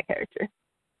anything about that character.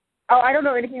 Oh, I don't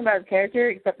know anything about his character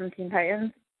except from Teen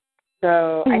Titans.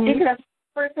 So I think that's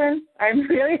the person. I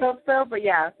really hope so. But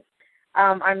yeah,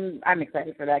 I'm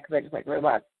excited for that because I just like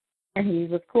robots, and he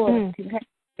was cool. Teen Titans.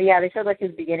 But yeah, they showed like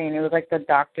his beginning. It was like the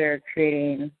doctor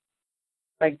creating,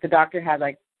 like the doctor had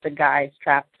like the guy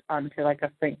strapped onto like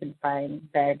a Frankenstein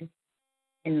bed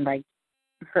and like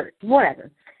hurt. Whatever.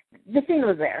 The scene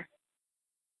was there.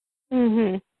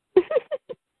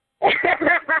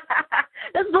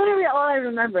 That's literally all I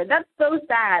remember. That's so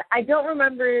sad. I don't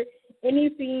remember any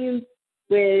scenes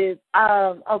with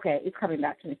okay, it's coming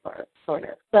back to me sort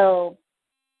of. So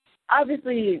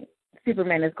obviously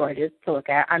Superman is gorgeous to look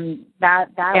at. That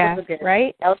was a good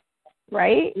right?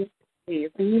 Right? He's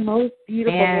the most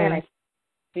beautiful man I've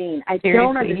seen. I Seriously,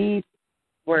 don't understand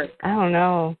work. I don't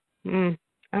know. I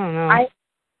don't know.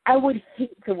 I would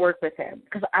hate to work with him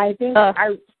because I think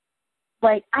I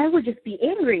would just be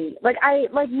angry. I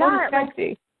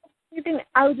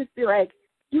would just be like,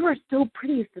 you are so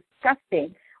pretty, it's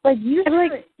disgusting. Like you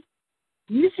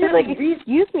should like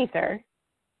excuse me, sir.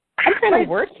 I'm trying to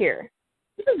work here.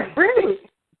 This is rude.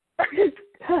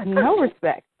 God, no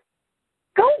respect.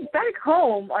 Go back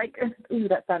home. Like, ooh,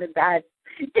 that sounded bad.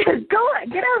 Just get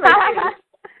out of my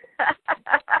face.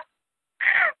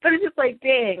 But it's just like,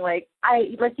 dang,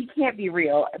 he can't be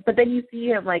real. But then you see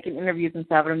him like in interviews and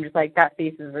stuff, and I'm just like, that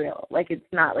face is real. Like, it's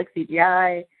not like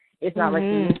CGI. It's not like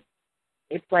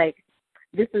it's like,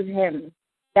 this is him.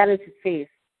 That is his face.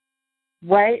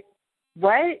 What?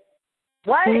 I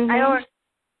don't.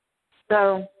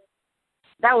 So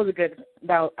that was a good.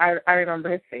 I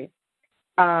remember his face.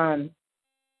 Ben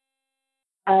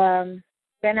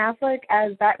Affleck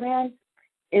as Batman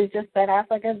is just Ben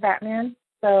Affleck as Batman.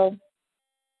 So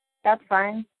that's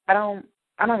fine. I don't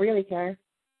really care.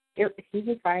 He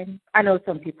was fine. I know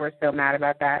some people are still mad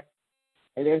about that.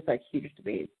 There's like huge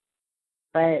debates,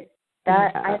 but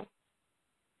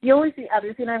the only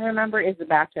other scene I remember is the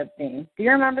bathtub scene. Do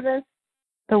you remember this?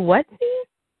 The what scene?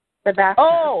 The bathtub.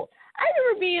 Oh, I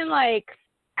remember being like,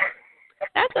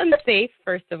 that's unsafe.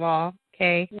 First of all,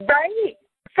 okay. Right.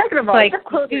 Second of all, the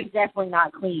clothes are definitely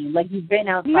not clean. Like, you've been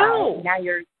outside. No. Now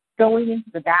you're going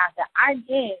into the bath that I'm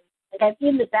in. Like, I'm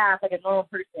in the bath like a normal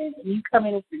person, and you come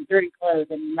in with your dirty clothes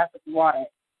and you mess with the water.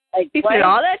 Like, she spent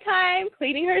all that time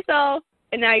cleaning herself,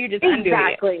 and now you're just undoing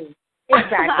it.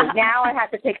 Exactly. Now I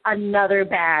have to take another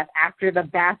bath after the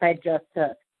bath I just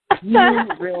took. You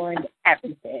ruined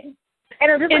everything.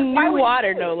 And I'm just in new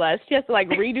water, no less. She has to,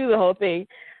 redo the whole thing.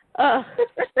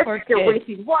 You're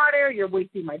wasting water. You're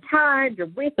wasting my time. You're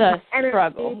wasting my energy.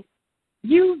 Struggle.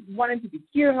 You wanted to be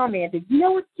cute and romantic. You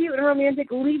know what's cute and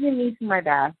romantic? Leaving me to my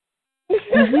bath.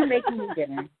 You making me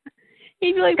dinner.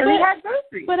 He'd be like,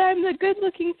 but I'm the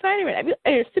good-looking Spider-Man.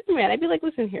 Superman. I'd be like,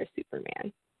 listen here,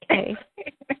 Superman. Okay.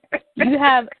 You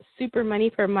have super money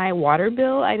for my water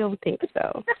bill? I don't think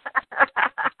so.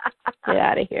 Get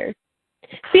out of here.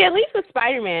 See, at least with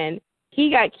Spider-Man,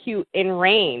 he got cute in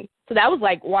rain. So that was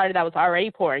like water that was already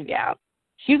pouring down.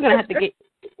 She was going to have to get,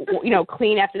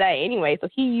 clean after that anyway. So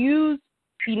he used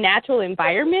the natural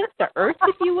environment, the earth,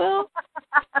 if you will.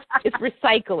 It's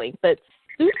recycling. But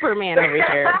Superman over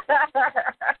here,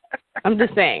 I'm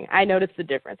just saying, I noticed the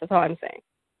difference. That's all I'm saying.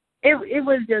 It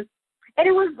was just, and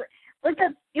it was, like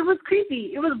that. It was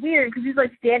creepy. It was weird because he's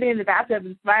like standing in the bathtub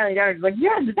and smiling down. He's like,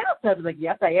 "Yeah, in the bathtub." I was like,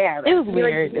 "Yes, I am." It was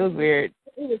weird. It was weird.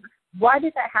 Why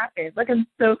did that happen? Like, I'm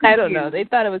so confused. I don't know. They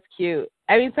thought it was cute.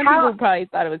 I mean, some people probably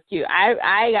thought it was cute.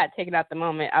 I got taken out the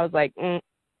moment. I was like, I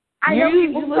know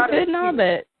you look good and all,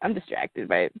 but I'm distracted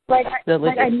by the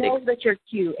logistics. I know that you're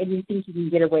cute and you think you can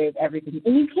get away with everything,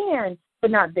 and you can,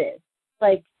 but not this.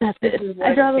 Like, not this.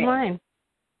 I draw the line.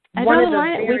 I draw the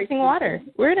line at wasting water.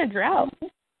 We're in a drought.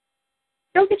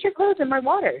 Don't get your clothes in my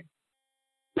water.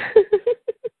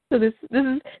 So these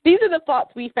are the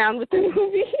faults we found with the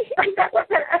movie.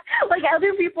 Like,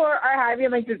 other people are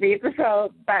having like debates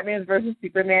about Batman versus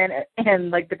Superman and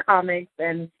like the comics,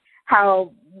 and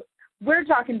how we're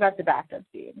talking about the bathtub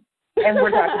scene, and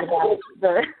we're talking about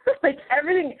the like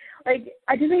everything. Like,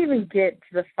 I didn't even get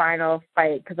to the final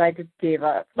fight because I just gave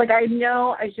up. Like, I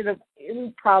know I should have.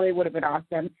 It probably would have been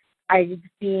awesome. I've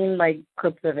seen like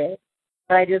clips of it,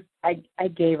 but I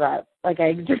gave up. Like,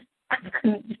 I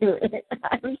couldn't do it.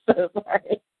 I'm so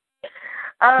sorry.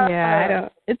 Yeah, I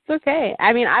don't. It's okay.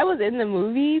 I mean, I was in the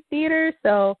movie theater,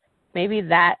 so maybe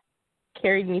that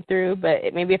carried me through.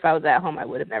 But maybe if I was at home, I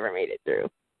would have never made it through.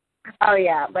 Oh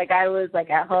yeah, like I was like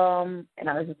at home, and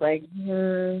I was just like,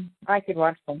 I could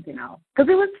watch something else because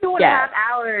it was 2.5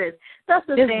 hours. That's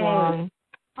the thing. Long.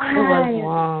 Why? It was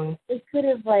long. It could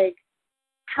have like,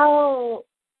 how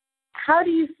do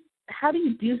you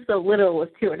do so little with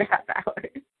 2.5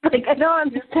 hours? Like, I don't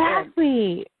understand.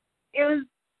 Exactly. It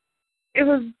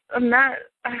was. I'm not.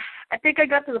 I think I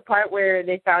got to the part where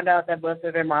they found out that both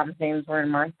of their moms' names were in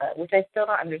Martha, which I still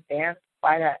don't understand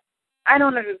why that. I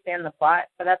don't understand the plot,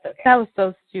 but that's okay. That was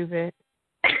so stupid.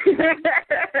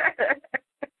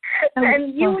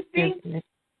 And you would think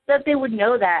that they would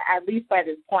know that at least by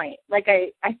this point. Like,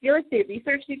 I feel like they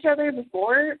researched each other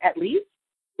before, at least.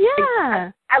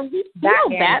 Yeah. At least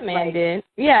Batman did.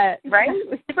 Yeah. Right?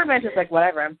 Superman's just like,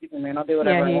 whatever, I'm Superman. I'll do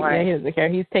whatever I want. Yeah, he doesn't care.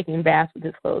 He's taking baths with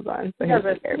his clothes on, so he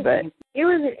doesn't care. But it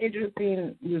was an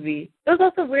interesting movie. It was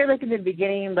also weird, like, in the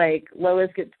beginning, like, Lois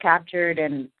gets captured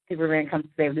and Superman comes to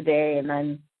save the day, and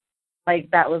then, like,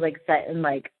 that was, like, set in,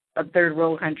 like, a third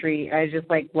world country. I was just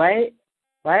like, what?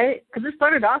 Because it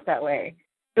started off that way.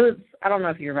 It was, I don't know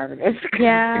if you remember this.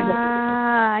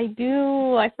 Yeah, I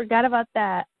do. I forgot about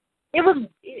that. It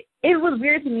was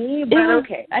weird to me, but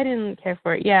okay. I didn't care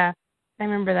for it. Yeah, I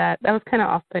remember that. That was kind of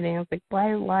off-putting. I was like,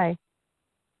 why?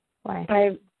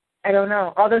 I don't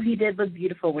know. Although he did look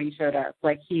beautiful when he showed up.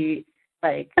 Like, he,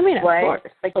 like, I mean, what? Of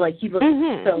course. Like he looked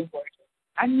so gorgeous.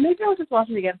 Maybe I'll just watch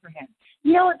it again for him.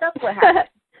 You know what? That's what happened.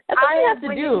 That's what you have to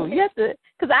do. You have to,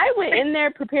 because I went in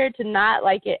there prepared to not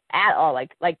like it at all,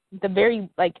 like the very,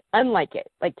 like, unlike it,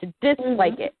 like to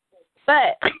dislike it.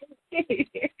 But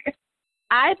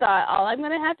I thought all I'm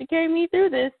going to have to carry me through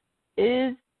this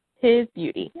is his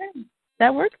beauty. Yeah.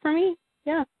 That worked for me.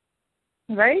 Yeah.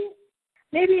 Right?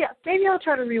 Maybe I'll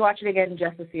try to rewatch it again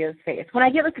just to see his face. When I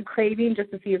get like a craving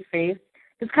just to see his face,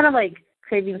 it's kind of like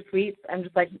craving sweets. I'm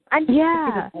just like, I need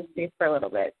to see his face for a little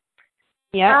bit.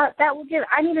 Yeah.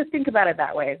 I need to think about it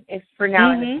that way. If for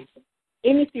now,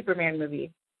 any Superman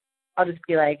movie, I'll just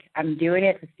be like, I'm doing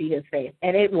it to see his face,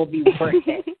 and it will be worth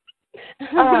it.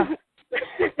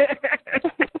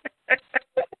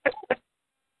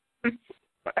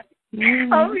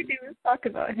 All we do is talk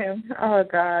about him. Oh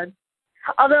God.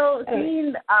 Although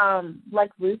seeing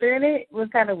like Luthor in it was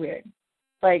kind of weird.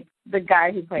 Like the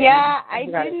guy who played him. Yeah, I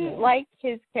didn't like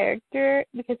his character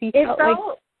because he felt like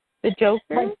the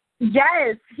Joker.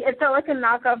 Yes, it felt like a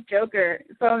knockoff Joker.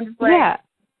 So I'm just like, yeah.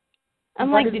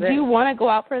 I'm like, did you want to go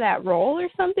out for that role or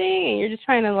something? And you're just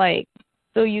trying to like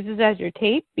still use this as your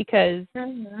tape because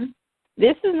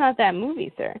this is not that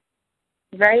movie, sir.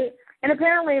 Right? And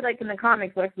apparently, like in the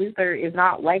comics, Lex Luthor is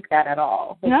not like that at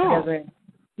all. Like, no.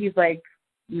 He's like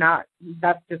not.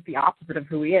 That's just the opposite of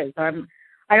who he is. So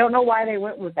I don't know why they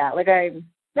went with that. Like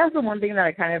that's the one thing that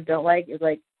I kind of don't like is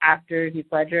like after Heath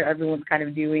Ledger, everyone's kind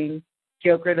of doing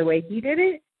Joker the way he did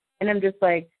it, and I'm just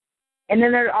like, and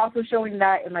then they're also showing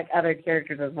that in like other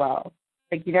characters as well.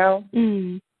 Like, you know?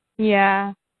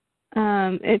 Yeah.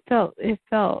 It felt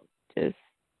just.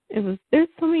 There's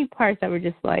so many parts that were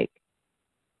just like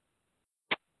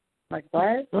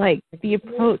what? Like the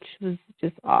approach was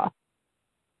just off.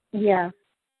 Yeah.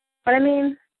 But I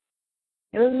mean,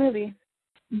 it was a movie.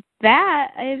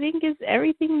 That, I think, is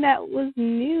everything that was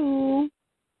new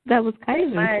that was kind of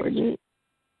important.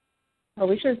 Well,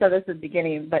 we should have said this at the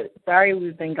beginning, but sorry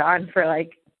we've been gone for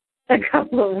like a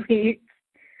couple of weeks.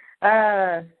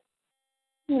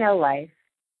 You know, life.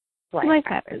 Life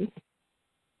happens.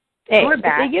 Hey, we're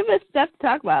back. If they give us stuff to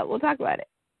talk about, we'll talk about it.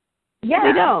 Yeah. If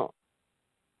they don't.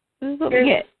 This is what we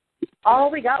get.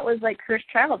 all we got was, like, cursed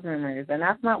child rumors, and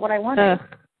that's not what I wanted.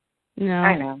 No.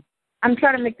 I know. I'm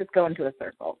trying to make this go into a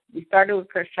circle. We started with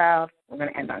cursed child. We're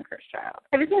going to end on cursed child.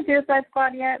 Have you seen Suicide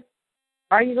Squad yet?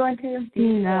 Are you going to?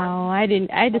 No, I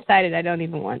didn't. I decided I don't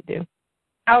even want to.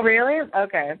 Oh, really?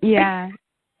 Okay. Yeah.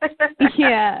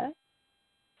 Yeah.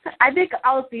 I think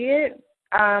I'll see it.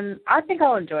 I think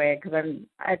I'll enjoy it because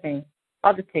I think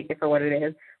I'll just take it for what it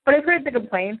is. But I've heard the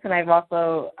complaints, and I've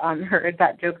also heard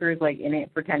that Joker is, like, in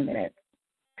it for 10 minutes.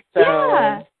 So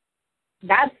yeah.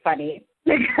 That's funny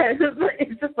because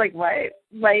it's just like, what?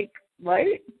 Like, what?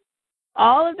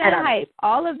 All of that hype,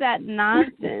 all of that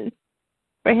nonsense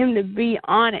for him to be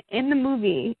on it in the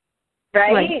movie right?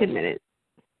 for, like, 10 minutes.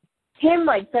 Him,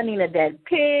 like, sending a dead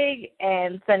pig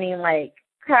and sending, like,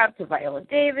 crap to Viola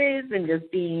Davis and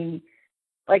just being,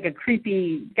 like, a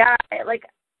creepy guy. Like,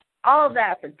 all of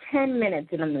that for 10 minutes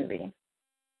in a movie.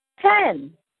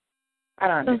 10! I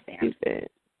don't understand. So stupid.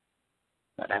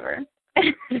 Whatever.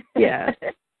 Yeah,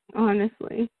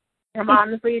 honestly. I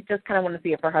honestly just kind of want to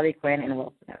see it for Harley Quinn and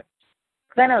Will Smith.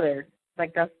 Because I know they're,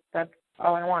 like, that's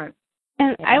all I want.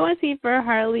 And I want to see it for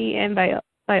Harley and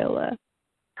Viola.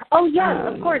 Oh, yeah,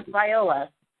 of course, Viola.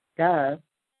 Duh.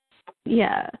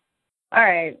 Yeah. All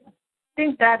right. I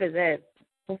think that is it.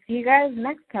 We'll see you guys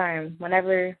next time,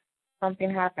 whenever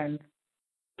something happens.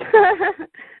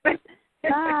 Bye.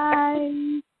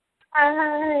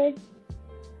 Bye.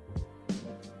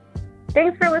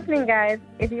 Thanks for listening, guys.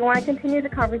 If you want to continue the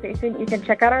conversation, you can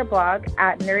check out our blog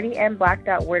at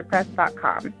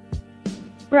nerdyandblack.wordpress.com.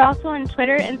 We're also on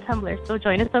Twitter and Tumblr, so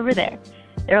join us over there.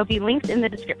 There will be links in the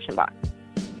description box.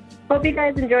 Hope you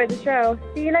guys enjoyed the show.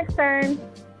 See you next time.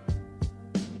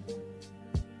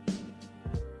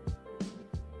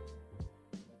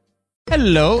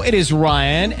 Hello, it is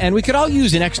Ryan, and we could all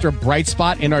use an extra bright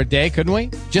spot in our day, couldn't we?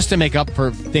 Just to make up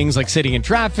for things like sitting in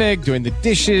traffic, doing the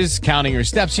dishes, counting your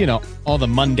steps, you know, all the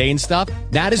mundane stuff.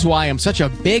 That is why I'm such a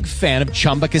big fan of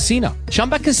Chumba Casino.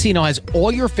 Chumba Casino has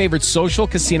all your favorite social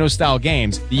casino-style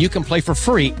games that you can play for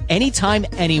free anytime,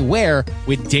 anywhere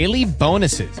with daily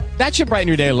bonuses. That should brighten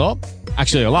your day a little.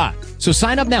 Actually, a lot. So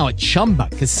sign up now at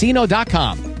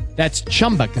ChumbaCasino.com. That's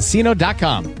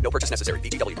ChumbaCasino.com. No purchase necessary.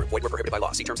 VGW Group. Void where prohibited by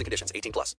law. See terms and conditions. 18+.